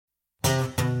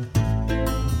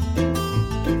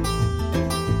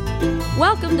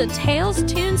welcome to Tales,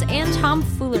 Tunes, and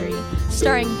Tomfoolery,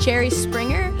 starring Jerry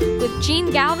Springer with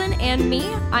Gene Galvin and me.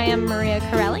 I am Maria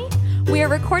Corelli. We are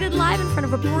recorded live in front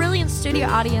of a brilliant studio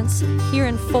audience here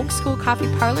in Folk School Coffee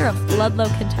Parlor of Ludlow,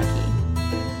 Kentucky.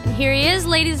 And here he is,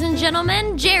 ladies and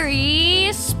gentlemen, Jerry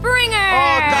Springer.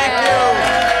 Oh, thank you.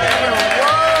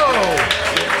 Whoa.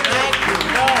 Thank you.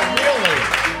 No, really.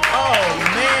 Oh,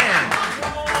 man.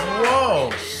 Whoa.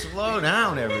 Slow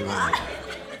down, everyone.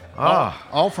 Oh.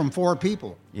 All from 4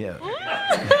 people. Yeah.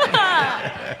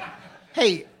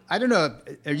 Hey, I don't know,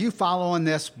 are you following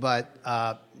this, but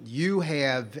you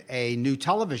have a new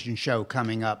television show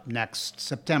coming up next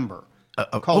September.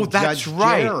 Called that's Judge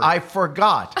right. Jerry. I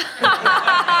forgot.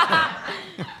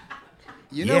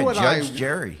 You know what Judge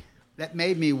Jerry. That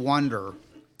made me wonder.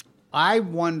 I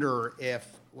wonder if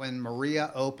when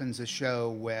Maria opens a show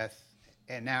with,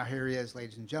 and now here he is,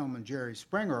 ladies and gentlemen, Jerry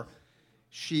Springer,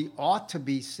 she ought to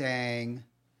be saying,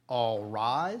 "All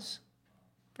rise."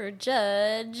 For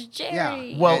Judge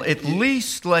Jerry. Yeah. Well, at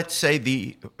least let's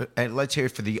say let's hear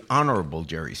it for the Honorable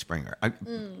Jerry Springer.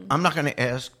 I'm not going to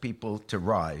ask people to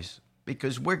rise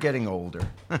because we're getting older.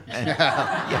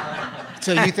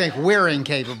 So you think we're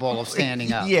incapable of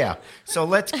standing up? Yeah. So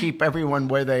let's keep everyone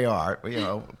where they are. You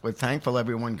know, we're thankful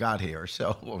everyone got here.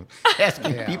 So we're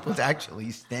asking people to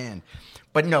actually stand.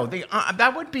 But no,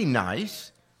 that would be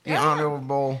nice. The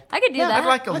Honorable. I could do that. I'd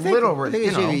like a little,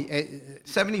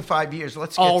 75 years.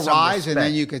 Let's get all some rise, respect. and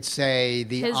then you could say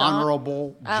the His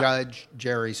Honorable Judge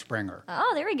Jerry Springer.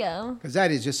 Oh, there we go. Because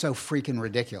that is just so freaking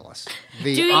ridiculous.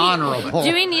 The Do Honorable.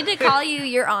 we need to call you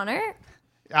Your Honor?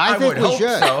 I think would we hope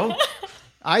should. so.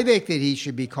 I think that he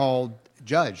should be called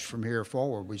Judge from here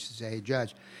forward. We should say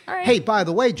Judge. All right. Hey, by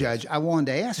the way, Judge, I wanted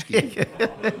to ask you,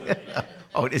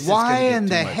 This why is in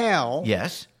the too much. hell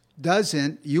Yes.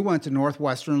 you went to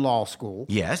Northwestern Law School?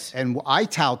 Yes. And I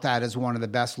tout that as one of the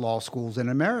best law schools in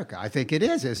America. I think it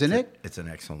is, isn't it? It's an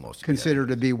excellent law school. Considered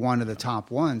to be one of the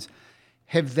top ones.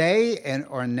 Have they, and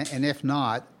if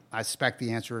not, I suspect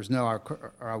the answer is no,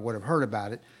 or I would have heard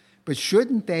about it, but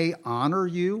shouldn't they honor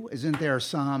you? Isn't there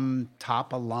some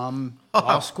top alum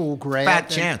law school grad? Fat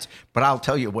chance. But I'll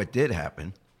tell you what did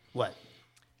happen. What?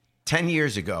 10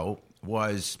 years ago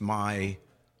was my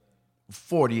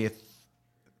 40th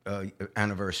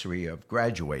anniversary of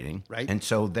graduating. Right. And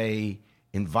so they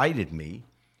invited me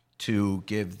to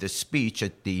give the speech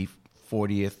at the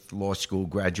 40th law school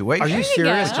graduation. Are you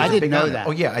serious? go. I didn't Big know honor. that.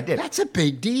 Oh, yeah, I did. That's a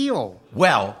big deal.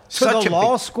 Well, So such the a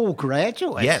law big, school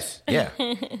graduates. Yes, yeah.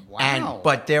 Wow.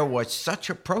 But there was such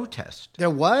a protest. There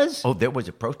was? Oh, there was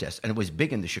a protest, and it was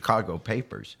big in the Chicago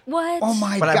papers. What? Oh,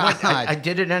 my But God. I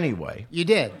did it anyway. You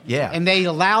did? Yeah. And they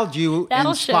allowed you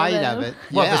That'll in show spite them. of it.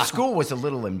 Well, Yeah. the school was a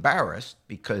little embarrassed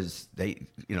because they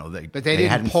didn't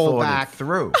hadn't pull thought back. it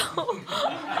through.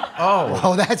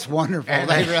 Oh, that's wonderful. And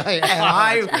They really.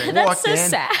 I That's walked so in,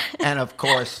 sad. and of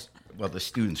course, well, the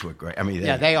students were great. I mean,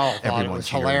 They all thought it everyone's was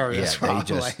here. hilarious. Yeah, they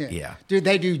probably. just, Dude,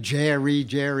 they do Jerry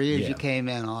as Yeah. you came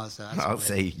in. Also, that's I'll great.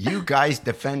 say, you guys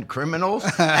defend criminals,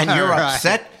 and you're Right.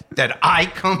 upset that I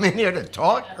come in here to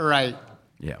talk? Right.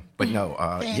 Yeah, but no,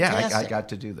 I Fantastic. got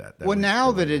to do that. Well, was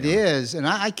now that really it is, and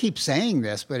I keep saying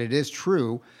this, but it is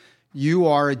true, you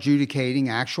are adjudicating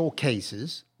actual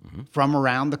cases from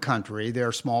around the country.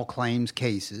 They're small claims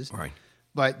cases. Right.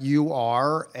 But you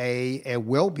are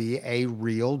will be a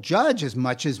real judge as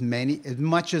much as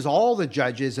all the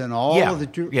judges and all of the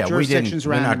jurisdictions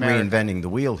we're around not America. reinventing the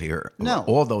wheel here. No.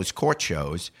 All those court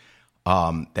shows,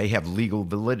 they have legal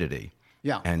validity.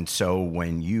 Yeah. And so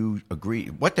when you agree,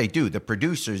 what they do, the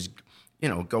producers,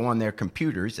 go on their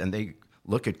computers and they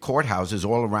look at courthouses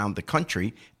all around the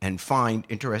country and find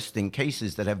interesting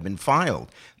cases that have been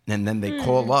filed. And then they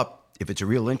call up, if it's a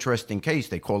real interesting case,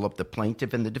 they call up the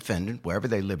plaintiff and the defendant, wherever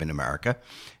they live in America,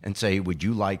 and say, would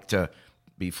you like to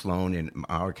be flown, in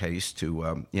our case,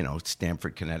 to,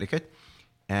 Stamford, Connecticut,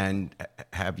 and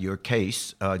have your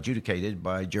case adjudicated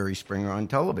by Jerry Springer on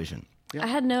television? I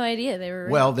had no idea they were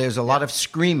real. Well, there's a lot of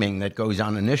screaming that goes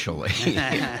on initially.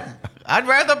 I'd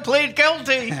rather plead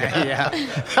guilty.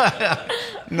 Yeah.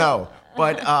 No,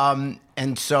 but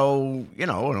and so and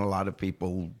a lot of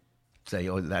people say,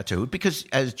 "Oh, that's a hoot," because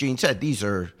as Gene said, these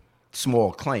are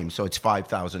small claims, so it's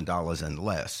 $5,000 and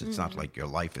less. It's not like your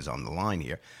life is on the line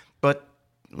here. But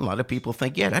a lot of people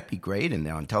think, yeah, that'd be great, and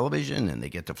they're on television, and they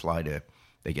get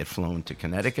flown to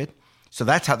Connecticut. So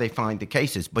that's how they find the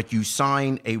cases. But you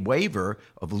sign a waiver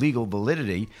of legal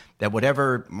validity that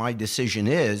whatever my decision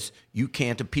is, you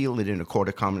can't appeal it in a court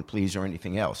of common pleas or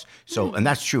anything else. So, and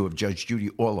that's true of Judge Judy,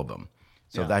 all of them.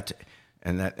 So that's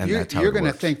how You're it going to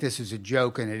works. think this is a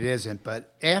joke, and it isn't.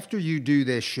 But after you do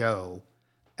this show,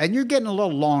 And you're getting a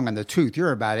little long in the tooth.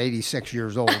 You're about 86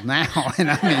 years old now. And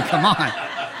I mean, come on.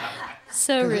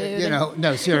 So rude.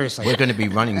 No, seriously. We're going to be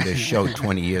running this show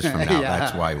 20 years from now. Yeah.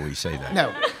 That's why we say that.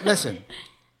 No, listen.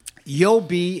 You'll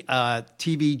be a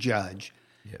TV judge.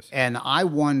 Yes. And I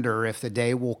wonder if the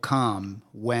day will come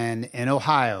when in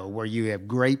Ohio, where you have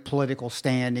great political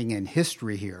standing and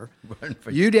history here,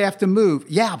 you'd have to move.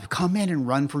 Yeah, come in and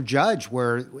run for judge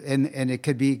and it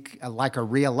could be like a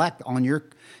re-elect on your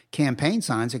campaign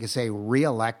signs. It could say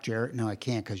re-elect Jared. No, I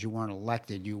can't because you weren't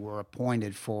elected. You were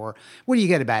appointed for, what do you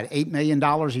get, about $8 million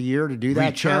a year to do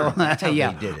that show? That's how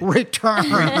they did it. Return.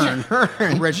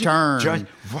 Judge,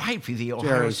 right, for the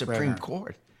Ohio Supreme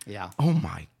Court. Yeah. Oh,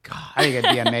 my God. I think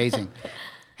it'd be amazing.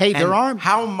 Hey, there are...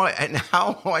 How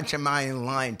much am I in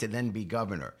line to then be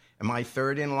governor? Am I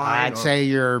third in line? I'd say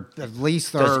you're at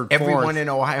least third, Does everyone fourth. in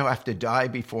Ohio have to die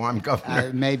before I'm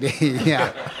governor? Maybe,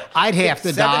 yeah. I'd have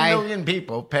to die. 7 million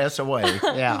people pass away.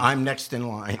 Yeah. I'm next in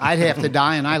line. I'd have to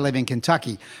die, and I live in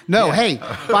Kentucky. No, yeah. Hey,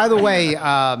 by the way,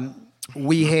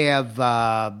 we have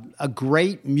a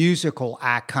great musical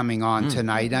act coming on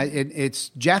tonight. It's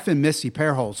Jeff and Missy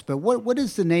Pearholtz, but what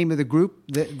is the name of the group?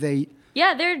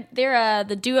 Yeah, they're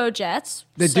the Duo Jets.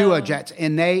 Duo Jets,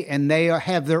 and they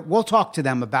have their. We'll talk to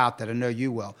them about that. I know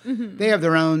you will. Mm-hmm. They have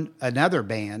their own another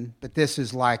band, but this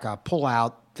is like a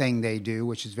pull-out thing they do,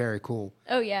 which is very cool.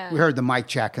 Oh yeah, we heard the mic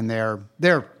check, and they're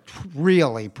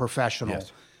really professional.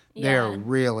 Yes. They're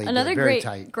really another very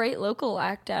great local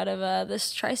act out of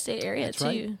this tri-state area. That's too.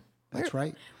 Right. That's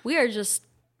right. We are just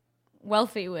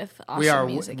wealthy with awesome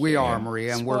music. We are,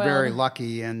 Maria, and we're very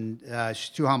lucky. And she's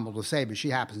too humble to say, but she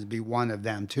happens to be one of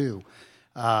them too.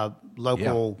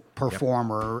 Local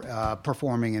performer,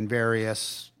 performing in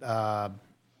various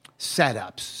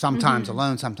setups, sometimes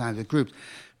alone, sometimes with groups.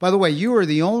 By the way, you are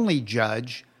the only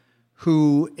judge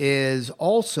who is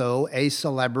also a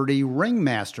celebrity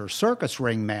ringmaster, circus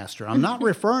ringmaster. I'm not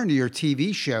referring to your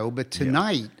TV show, but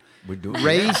tonight,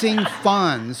 raising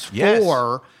funds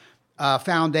for a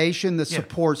foundation that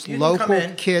supports local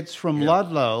kids from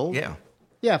Ludlow.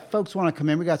 Yeah, folks want to come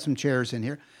in. We got some chairs in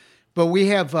here. But we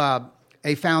have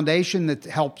a foundation that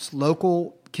helps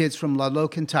local kids from Ludlow,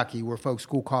 Kentucky, where Folks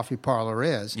School Coffee Parlor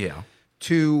is. Yeah.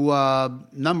 To,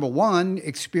 number one,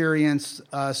 experience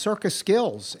circus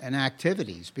skills and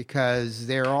activities, because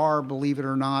there are, believe it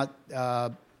or not,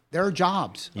 there are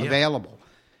jobs available.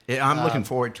 Yeah, I'm looking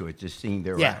forward to it, just seeing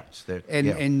their routes.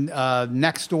 And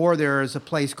next door, there is a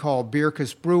place called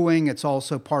Birkus Brewing. It's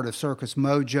also part of Circus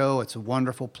Mojo. It's a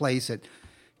wonderful place. It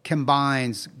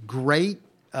combines great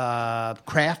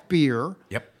craft beer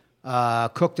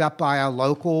cooked up by a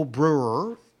local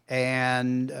brewer,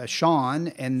 and Sean,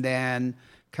 and then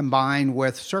combined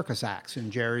with circus acts. And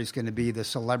Jerry's going to be the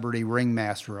celebrity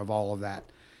ringmaster of all of that.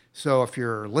 So if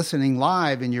you're listening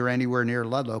live and you're anywhere near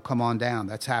Ludlow, come on down.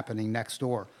 That's happening next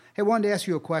door. Hey, I wanted to ask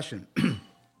you a question. A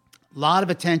lot of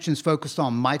attention's focused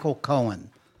on Michael Cohen.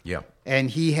 Yeah. And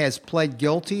he has pled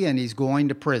guilty and he's going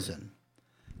to prison.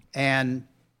 And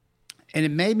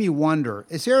it made me wonder,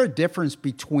 is there a difference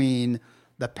between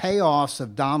the payoffs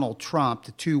of Donald Trump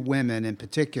to two women in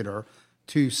particular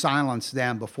to silence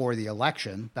them before the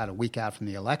election, about a week out from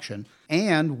the election,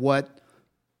 and what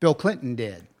Bill Clinton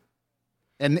did?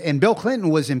 And Bill Clinton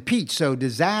was impeached. So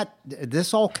does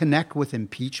this all connect with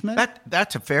impeachment?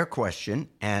 That's a fair question.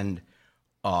 And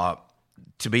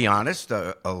to be honest,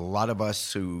 a lot of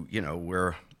us who,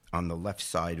 we're on the left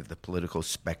side of the political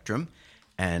spectrum,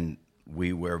 and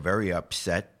we were very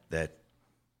upset that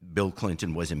Bill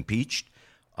Clinton was impeached.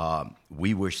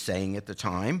 We were saying at the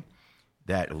time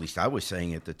that, at least I was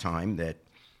saying at the time, that,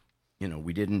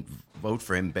 we didn't vote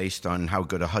for him based on how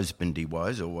good a husband he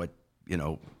was or what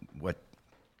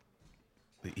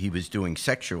he was doing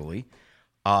sexually.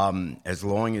 As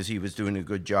long as he was doing a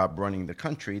good job running the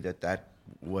country, that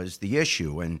was the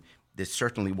issue. And this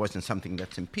certainly wasn't something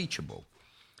that's impeachable.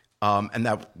 And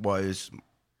that was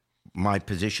my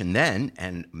position then,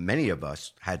 and many of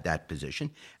us had that position.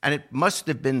 And it must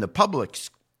have been the public's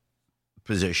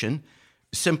position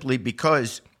simply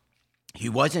because he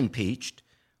was impeached.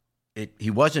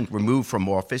 He wasn't removed from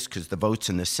office because the votes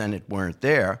in the Senate weren't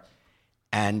there.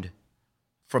 And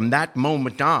from that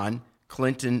moment on,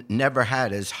 Clinton never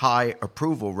had as high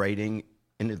approval rating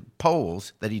in the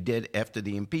polls that he did after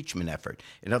the impeachment effort.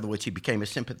 In other words, he became a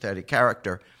sympathetic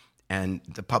character, and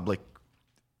the public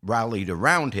rallied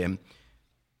around him,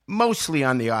 mostly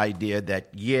on the idea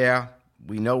that,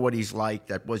 we know what he's like.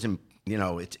 That wasn't,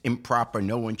 it's improper.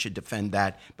 No one should defend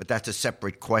that. But that's a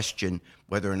separate question,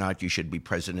 whether or not you should be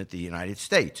president of the United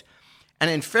States. And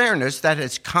in fairness, that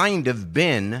has kind of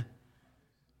been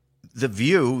the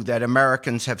view that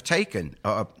Americans have taken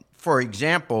for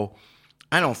example,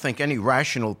 I don't think any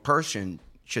rational person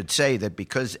should say that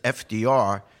because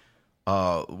FDR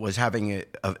was having an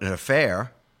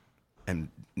affair, and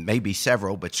maybe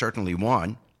several, but certainly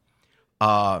one,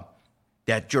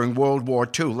 that during World War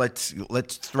II, let's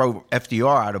throw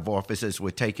FDR out of office as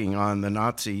we're taking on the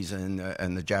Nazis and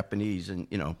the Japanese and,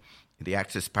 the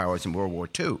Axis powers in World War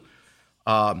II.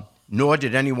 Nor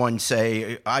did anyone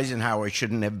say Eisenhower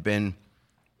shouldn't have been,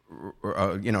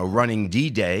 running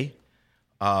D-Day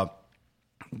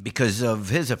because of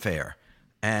his affair,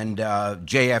 and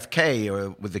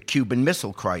JFK with the Cuban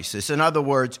Missile Crisis. In other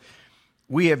words,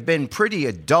 we have been pretty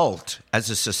adult as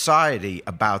a society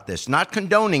about this, not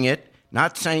condoning it,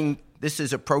 not saying this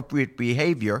is appropriate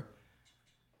behavior,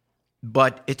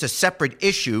 but it's a separate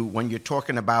issue when you're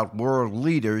talking about world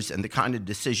leaders and the kind of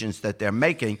decisions that they're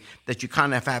making, that you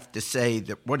kind of have to say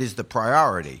that what is the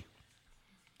priority.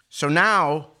 So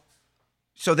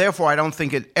therefore, I don't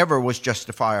think it ever was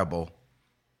justifiable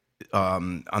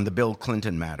on the Bill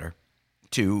Clinton matter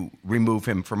to remove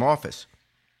him from office.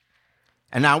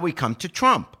 And now we come to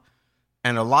Trump.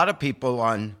 And a lot of people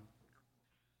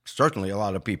certainly a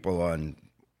lot of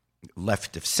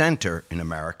left of center in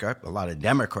America, a lot of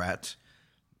Democrats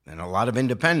and a lot of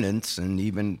independents and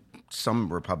even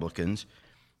some Republicans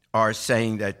are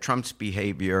saying that Trump's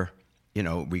behavior,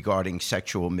 regarding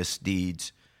sexual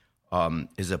misdeeds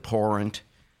is abhorrent.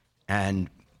 And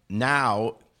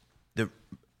now the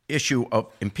issue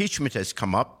of impeachment has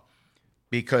come up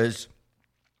because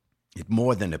it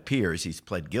more than appears he's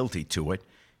pled guilty to it.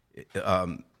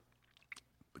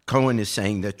 Cohen is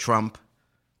saying that Trump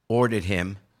ordered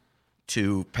him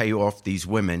to pay off these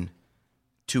women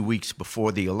 2 weeks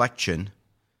before the election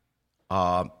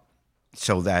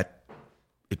so that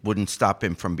it wouldn't stop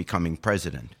him from becoming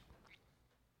president.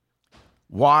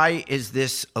 Why is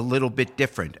this a little bit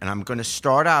different? And I'm going to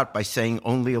start out by saying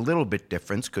only a little bit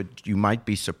different, because you might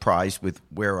be surprised with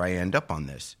where I end up on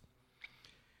this.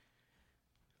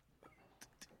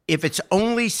 If it's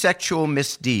only sexual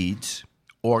misdeeds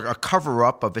or a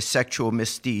cover-up of a sexual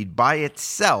misdeed by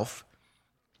itself,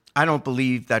 I don't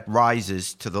believe that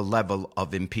rises to the level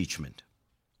of impeachment.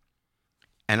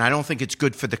 And I don't think it's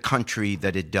good for the country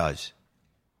that it does,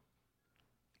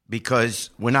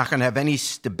 because we're not going to have any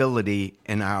stability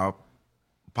in our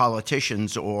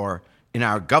politicians or in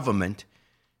our government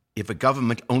if a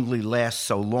government only lasts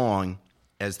so long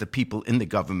as the people in the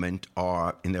government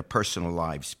are in their personal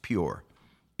lives pure.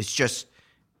 It's just,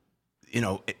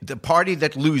 the party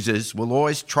that loses will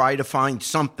always try to find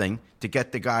something to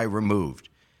get the guy removed.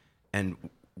 And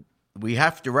we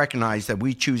have to recognize that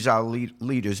we choose our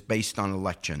leaders based on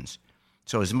elections.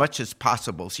 So as much as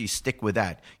possible, stick with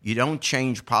that. You don't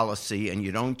change policy and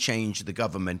you don't change the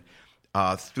government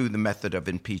through the method of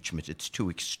impeachment. It's too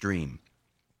extreme.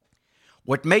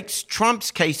 What makes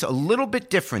Trump's case a little bit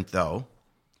different, though,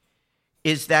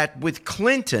 is that with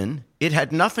Clinton, it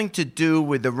had nothing to do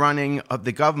with the running of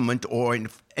the government or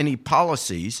any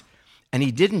policies, and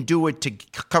he didn't do it to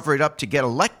cover it up to get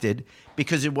elected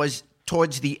because it was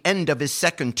towards the end of his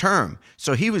second term.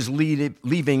 So he was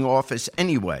leaving office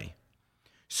anyway.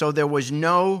 So there was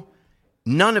none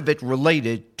of it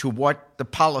related to what the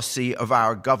policy of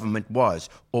our government was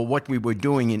or what we were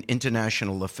doing in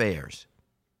international affairs.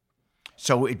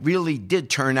 So it really did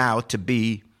turn out to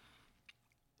be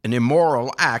an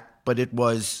immoral act, but it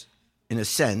was, in a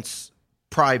sense,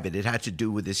 private. It had to do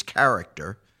with his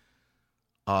character,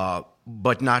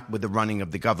 but not with the running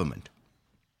of the government.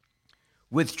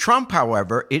 With Trump,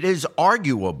 however, it is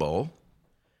arguable,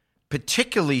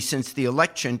 particularly since the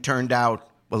election turned out,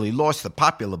 well, he lost the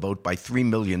popular vote by 3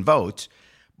 million votes,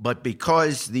 but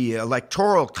because the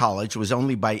Electoral College was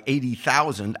only by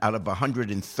 80,000 out of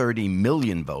 130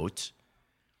 million votes,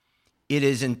 it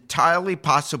is entirely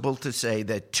possible to say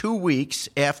that 2 weeks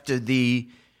after the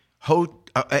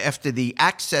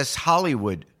Access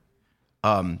Hollywood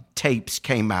tapes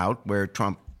came out, where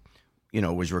Trump,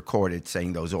 was recorded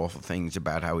saying those awful things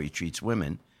about how he treats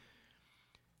women,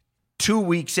 2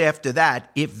 weeks after that,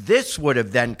 if this would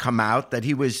have then come out that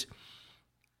he was,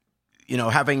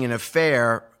 having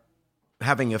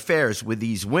affairs with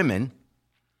these women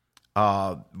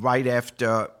right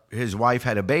after his wife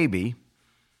had a baby,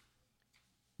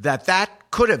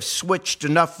 that could have switched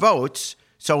enough votes.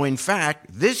 So, in fact,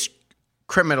 this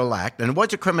criminal act, and it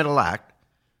was a criminal act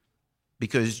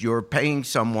because you're paying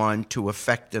someone to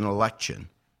affect an election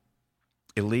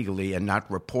illegally and not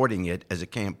reporting it as a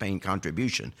campaign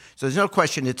contribution. So there's no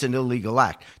question it's an illegal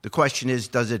act. The question is,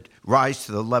 does it rise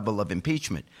to the level of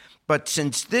impeachment? But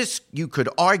since this, you could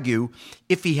argue,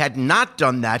 if he had not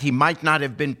done that, he might not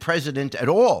have been president at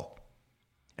all.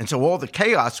 And so all the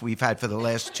chaos we've had for the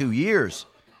last 2 years,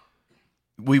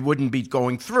 we wouldn't be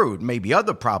going through. Maybe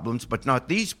other problems, but not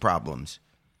these problems.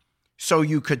 So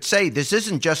you could say this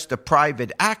isn't just a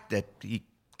private act that he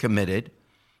committed,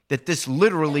 that this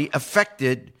literally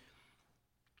affected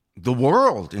the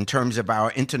world in terms of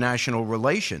our international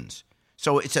relations.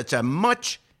 So it's at a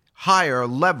much higher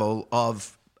level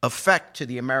of effect to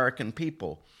the American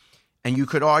people. And you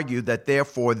could argue that,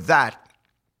 therefore, that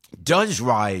does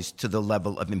rise to the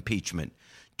level of impeachment.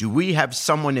 Do we have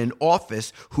someone in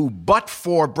office who, but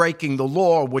for breaking the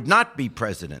law, would not be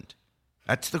president?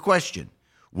 That's the question.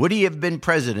 Would he have been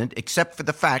president except for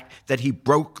the fact that he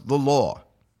broke the law?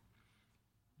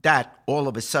 That, all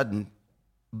of a sudden,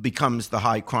 becomes the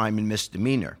high crime and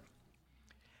misdemeanor.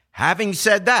 Having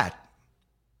said that,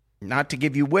 not to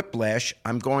give you whiplash,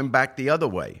 I'm going back the other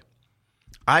way.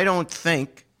 I don't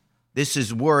think this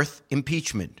is worth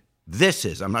impeachment. This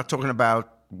is. I'm not talking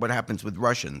about what happens with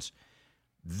Russians.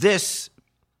 This,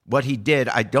 what he did,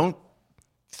 I don't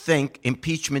think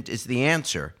impeachment is the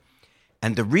answer.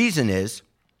 And the reason is,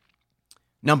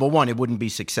 number one, it wouldn't be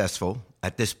successful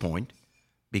at this point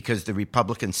because the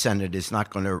Republican Senate is not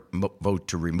going to vote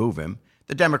to remove him.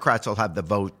 The Democrats will have the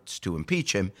votes to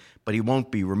impeach him, but he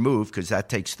won't be removed because that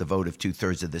takes the vote of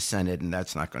 2/3 of the Senate, and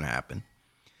that's not going to happen.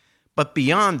 But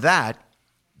beyond that,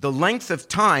 the length of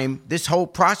time this whole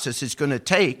process is going to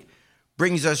take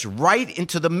brings us right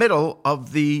into the middle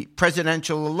of the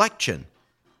presidential election.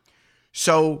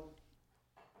 So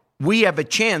we have a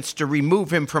chance to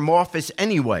remove him from office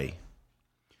anyway.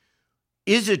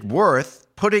 Is it worth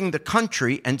putting the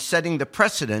country and setting the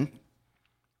precedent?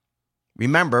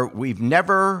 Remember, we've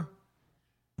never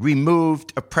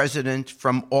removed a president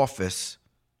from office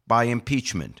by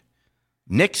impeachment.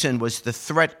 Nixon was the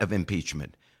threat of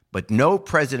impeachment, but no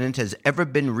president has ever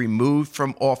been removed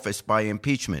from office by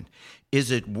impeachment. Is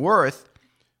it worth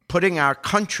putting our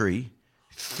country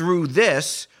through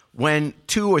this when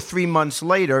 2 or 3 months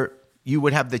later you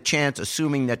would have the chance,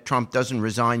 assuming that Trump doesn't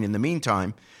resign in the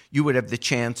meantime, you would have the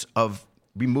chance of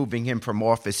removing him from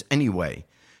office anyway?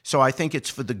 So I think it's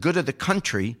for the good of the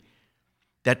country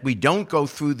that we don't go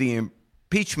through the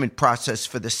impeachment process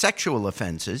for the sexual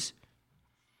offenses,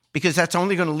 because that's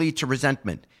only going to lead to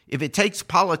resentment. If it takes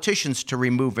politicians to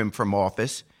remove him from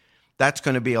office, that's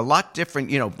going to be a lot different.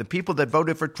 You know, the people that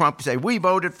voted for Trump say, we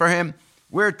voted for him,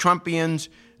 we're Trumpians,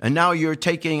 and now you're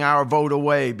taking our vote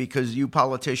away because you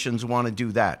politicians want to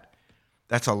do that.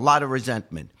 That's a lot of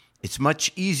resentment. It's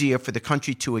much easier for the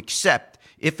country to accept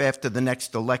if after the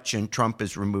next election Trump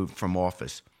is removed from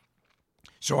office.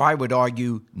 So I would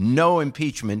argue no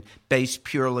impeachment based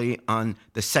purely on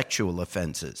the sexual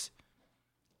offenses.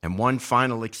 And one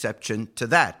final exception to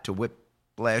that, to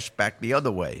whiplash back the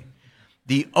other way.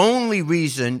 The only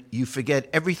reason you forget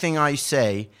everything I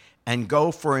say and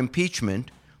go for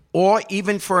impeachment or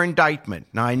even for indictment.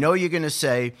 Now, I know you're going to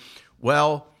say,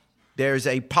 well, there's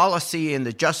a policy in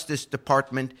the Justice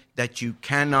Department that you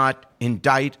cannot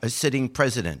indict a sitting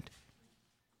president.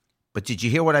 But did you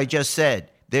hear what I just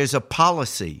said? There's a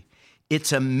policy.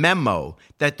 It's a memo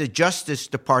that the Justice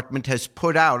Department has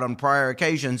put out on prior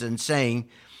occasions and saying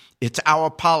it's our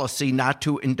policy not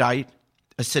to indict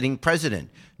a sitting president.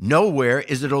 Nowhere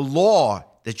is it a law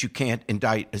that you can't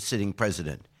indict a sitting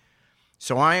president.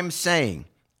 So I am saying,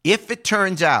 if it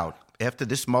turns out after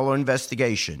this Mueller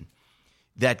investigation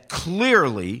that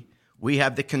clearly we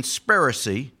have the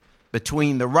conspiracy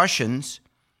between the Russians,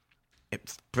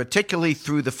 particularly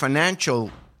through the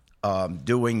financial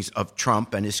doings of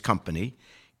Trump and his company,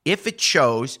 if it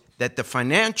shows that the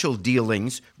financial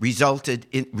dealings result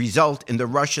in the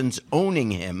Russians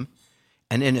owning him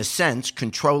and, in a sense,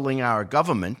 controlling our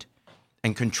government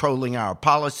and controlling our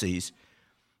policies,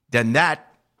 then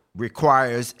that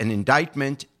requires an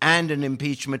indictment and an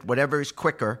impeachment, whatever is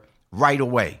quicker, right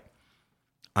away.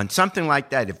 On something like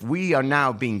that, if we are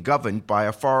now being governed by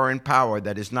a foreign power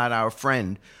that is not our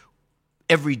friend,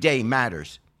 every day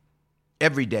matters.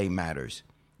 Every day matters.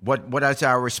 What is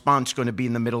our response going to be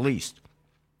in the Middle East?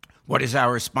 What is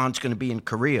our response going to be in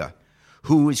Korea?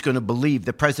 Who is going to believe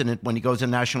the president when he goes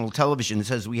on national television and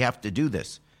says we have to do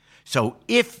this? So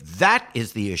if that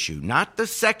is the issue, not the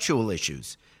sexual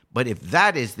issues, but if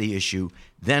that is the issue,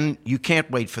 then you can't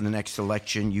wait for the next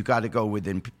election. You got to go with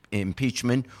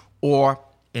impeachment or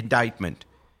indictment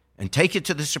and take it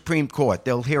to the Supreme Court.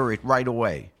 They'll hear it right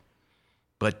away.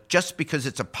 But just because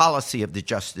it's a policy of the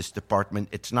Justice Department,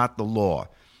 it's not the law.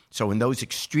 So in those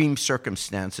extreme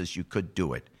circumstances, you could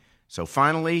do it. So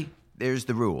finally, there's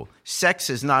the rule. Sex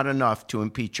is not enough to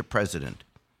impeach a president.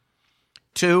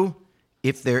 2,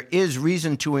 if there is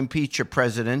reason to impeach a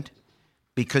president,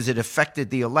 because it affected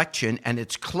the election and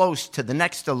it's close to the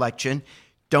next election,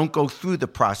 don't go through the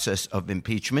process of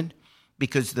impeachment,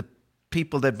 because the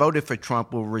people that voted for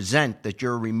Trump will resent that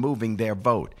you're removing their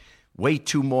vote. Wait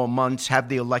 2 more months, have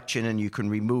the election, and you can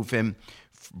remove him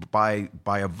by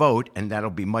a vote, and that'll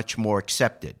be much more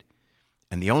accepted.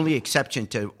 And the only exception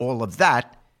to all of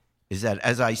that is that,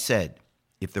 as I said,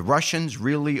 if the Russians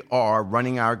really are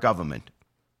running our government,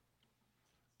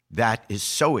 that is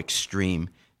so extreme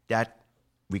that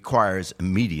requires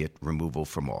immediate removal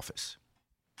from office.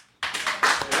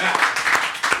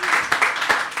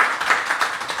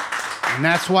 And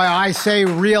that's why I say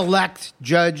re-elect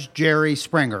Judge Jerry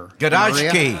Springer.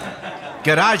 Garajki.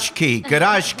 Garajki.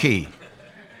 Garajki.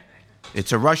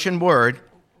 It's a Russian word,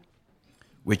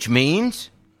 which means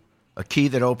a key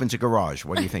that opens a garage.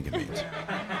 What do you think it means?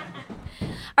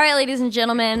 All right, ladies and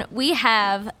gentlemen, we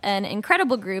have an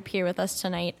incredible group here with us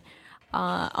tonight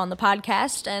on the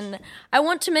podcast. And I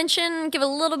want to give a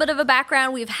little bit of a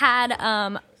background. We've had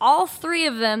all 3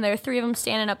 of them. There are 3 of them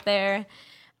standing up there.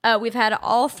 We've had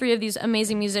all 3 of these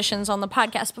amazing musicians on the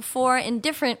podcast before in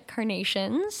different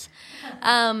carnations.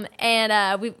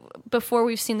 Before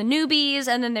we've seen the newbies,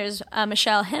 and then there's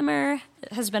Michelle Himmer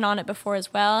has been on it before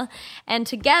as well. And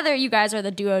together, you guys are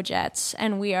the Duo Jets,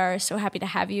 and we are so happy to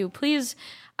have you. Please,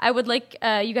 I would like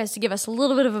you guys to give us a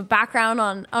little bit of a background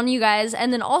on you guys,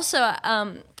 and then also,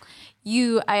 I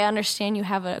understand you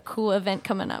have a cool event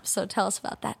coming up, so tell us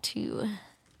about that too.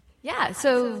 Yeah,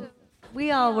 so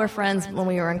we all were friends when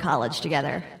we were in college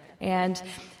together, and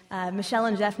Michelle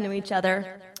and Jeff knew each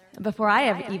other before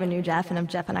I even knew Jeff, and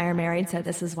Jeff and I are married, so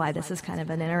this is why this is kind of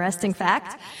an interesting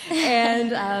fact.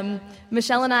 And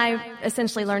Michelle and I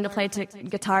essentially learned to play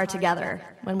guitar together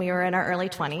when we were in our early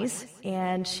 20s,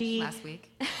 and she... Last week.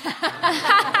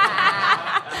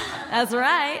 That's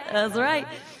right.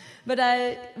 But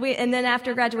and then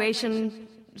after graduation,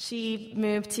 she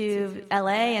moved to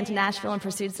LA and to Nashville and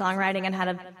pursued songwriting and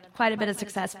had quite a bit of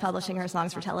success publishing her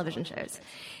songs for television shows.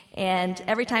 And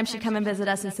every time she'd come and visit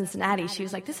us in Cincinnati, she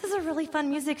was like, "This is a really fun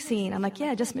music scene." I'm like,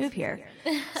 "Yeah, just move here."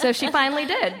 So she finally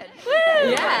did.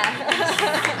 Woo! Yeah.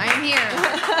 I am here.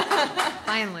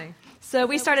 Finally. So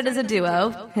we started as a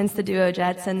duo, hence the Duo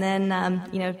Jets. And then,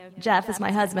 Jeff is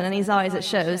my husband, and he's always at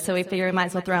shows, so we figure we might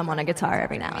as well throw him on a guitar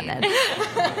every now and then.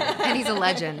 And he's a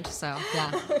legend, so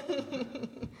yeah.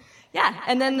 Yeah,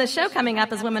 and then the show coming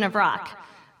up is Women of Rock,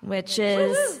 which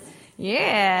is...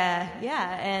 Yeah,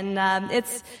 and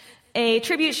it's a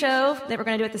tribute show that we're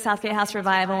going to do at the Southgate House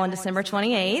Revival on December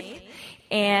 28th,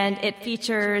 and it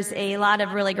features a lot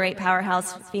of really great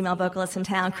powerhouse female vocalists in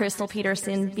town, Crystal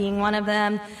Peterson being one of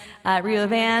them, Rio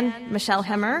Van, Michelle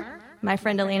Hemmer, my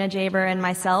friend Elena Jaber, and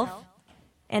myself.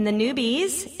 And the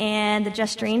newbies and the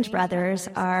Just Strange brothers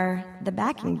are the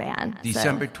backing band.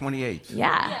 December 28th.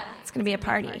 Yeah, it's going to be a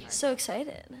party. So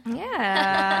excited.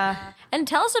 Yeah. And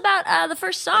tell us about the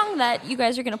first song that you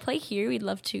guys are going to play here. We'd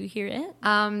love to hear it.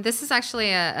 This is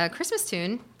actually a Christmas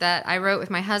tune that I wrote with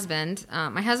my husband.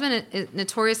 My husband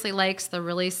notoriously likes the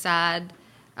really sad,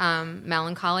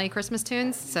 melancholy Christmas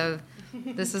tunes, so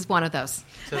this is one of those.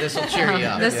 So this will cheer you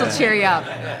up. This will cheer you up.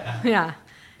 Yeah.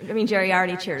 I mean, Jerry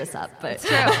already cheered us up, but it's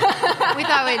true. we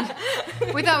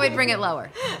thought we'd bring it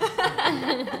lower.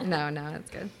 No,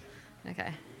 that's good.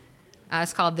 Okay.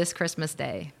 It's called This Christmas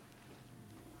Day.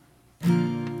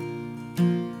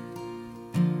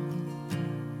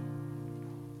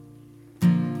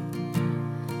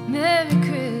 Merry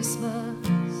Christmas,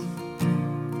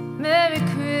 Merry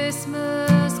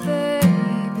Christmas, baby.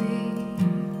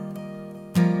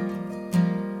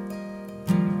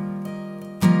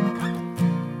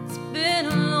 It's been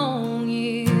a long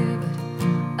year,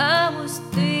 but I was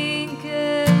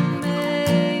thinking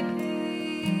maybe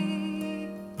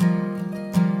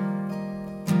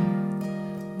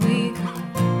we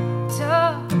could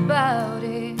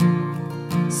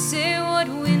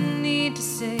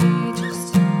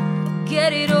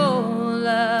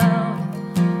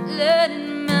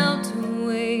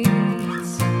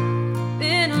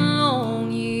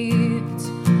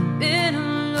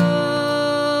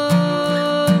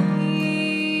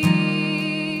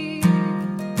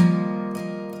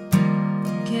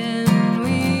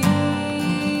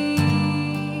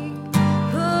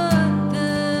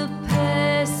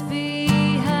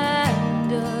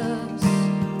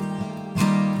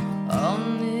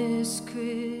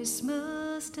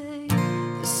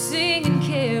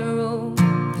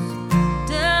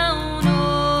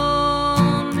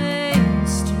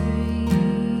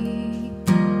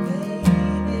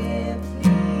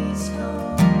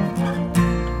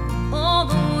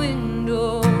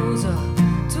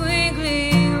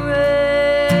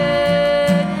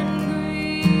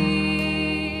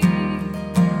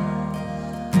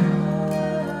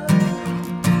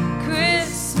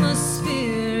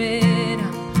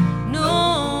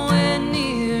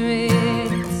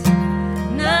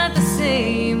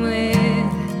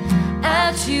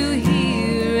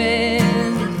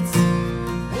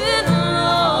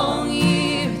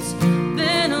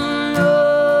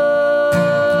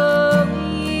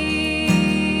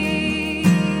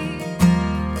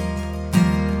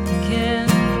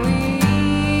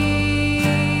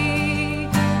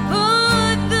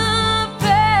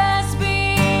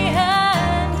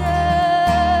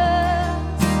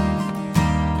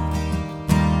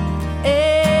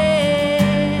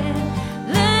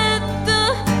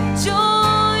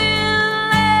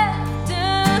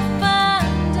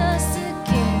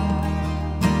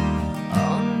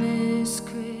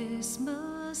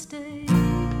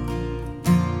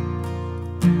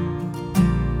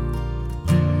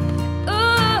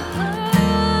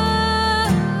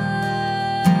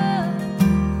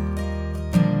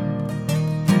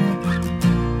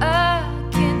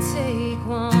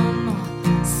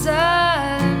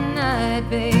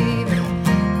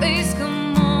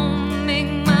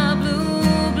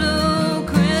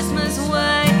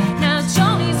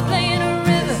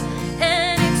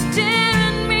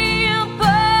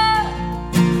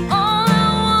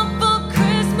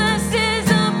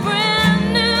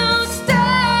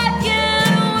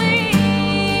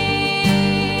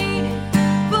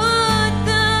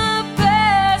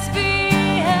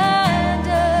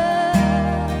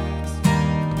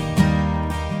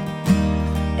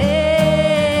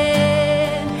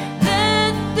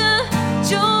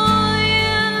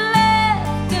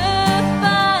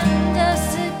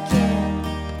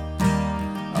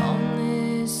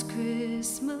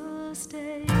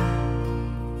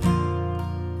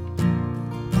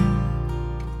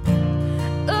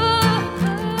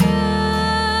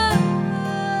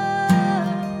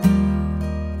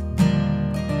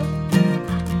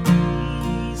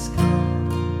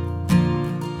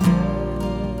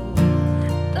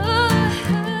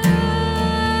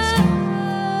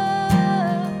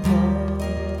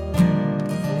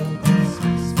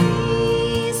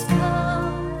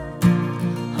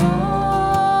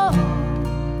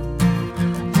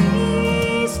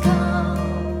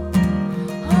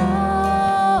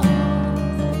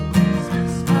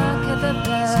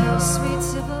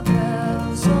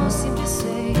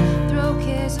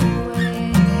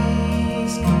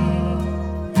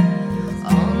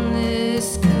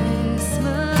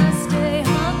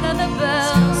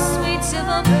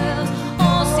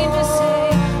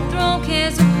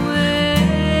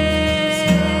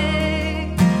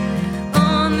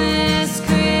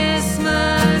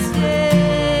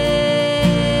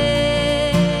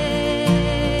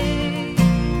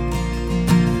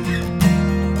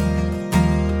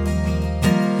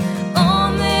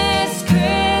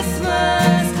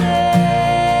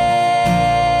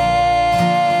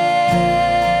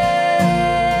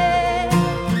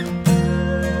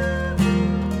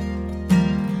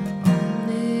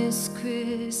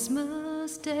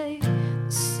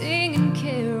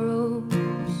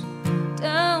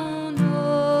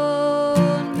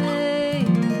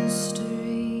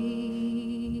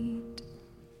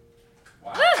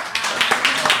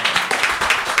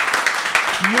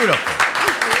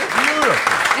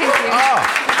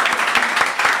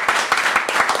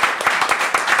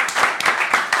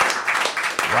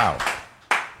Wow.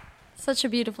 Such a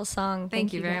beautiful song.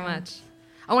 Thank you very Brian. much.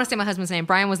 I want to say my husband's name.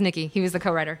 Brian Woznicki. He was the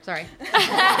co-writer. Sorry.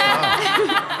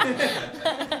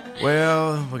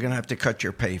 Well, we're gonna have to cut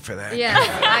your pay for that. Yeah,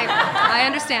 I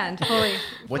understand. Fully.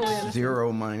 What's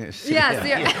 0 minus? Yes.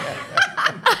 Yeah.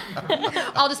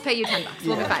 I'll just pay you $10.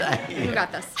 We'll be fine. We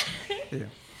got this.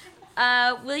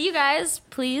 Will you guys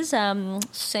please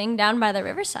sing Down by the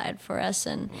Riverside for us?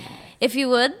 And if you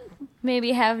would,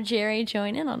 maybe have Jerry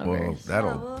join in on a Well, verse.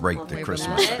 that'll break the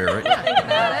Christmas spirit.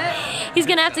 He's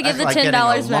going to have to give the That's like $10 getting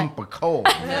a back. lump of coal.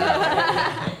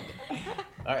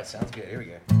 All right, sounds good. Here we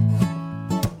go.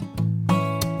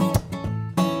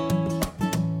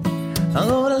 I'm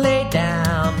gonna lay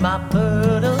down my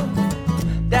burden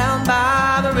down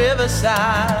by the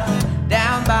riverside,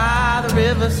 down by the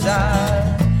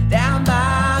riverside, down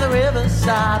by the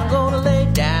riverside. I'm gonna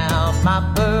lay down my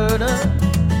burden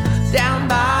down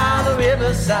by the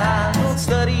riverside. Won't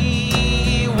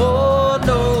study war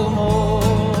no more.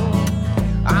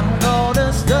 I'm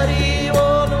gonna study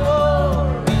war no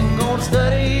more. Ain't gonna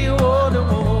study war no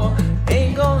more.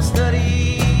 Ain't gonna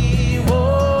study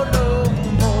war no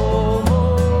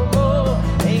more.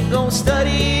 Ain't gonna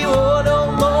study war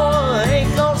no more.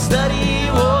 Ain't gonna study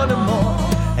war no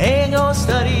more. Ain't gonna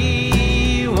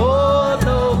study war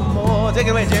no more. Take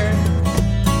it away, Jerry.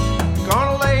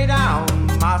 Gonna lay down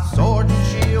my sword and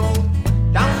shield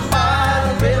down by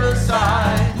the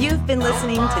riverside. You've been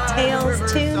listening to Tales,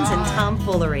 Tunes, and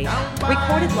Tomfoolery,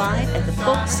 recorded live at the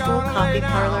Folk School Coffee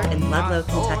Parlor in Ludlow,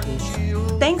 Kentucky.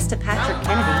 Thanks to Patrick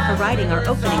Kennedy for writing our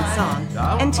opening song,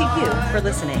 and to you for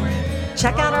listening.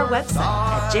 Check out our website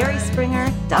at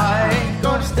jerryspringer.com. I ain't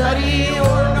gonna study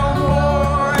war no more.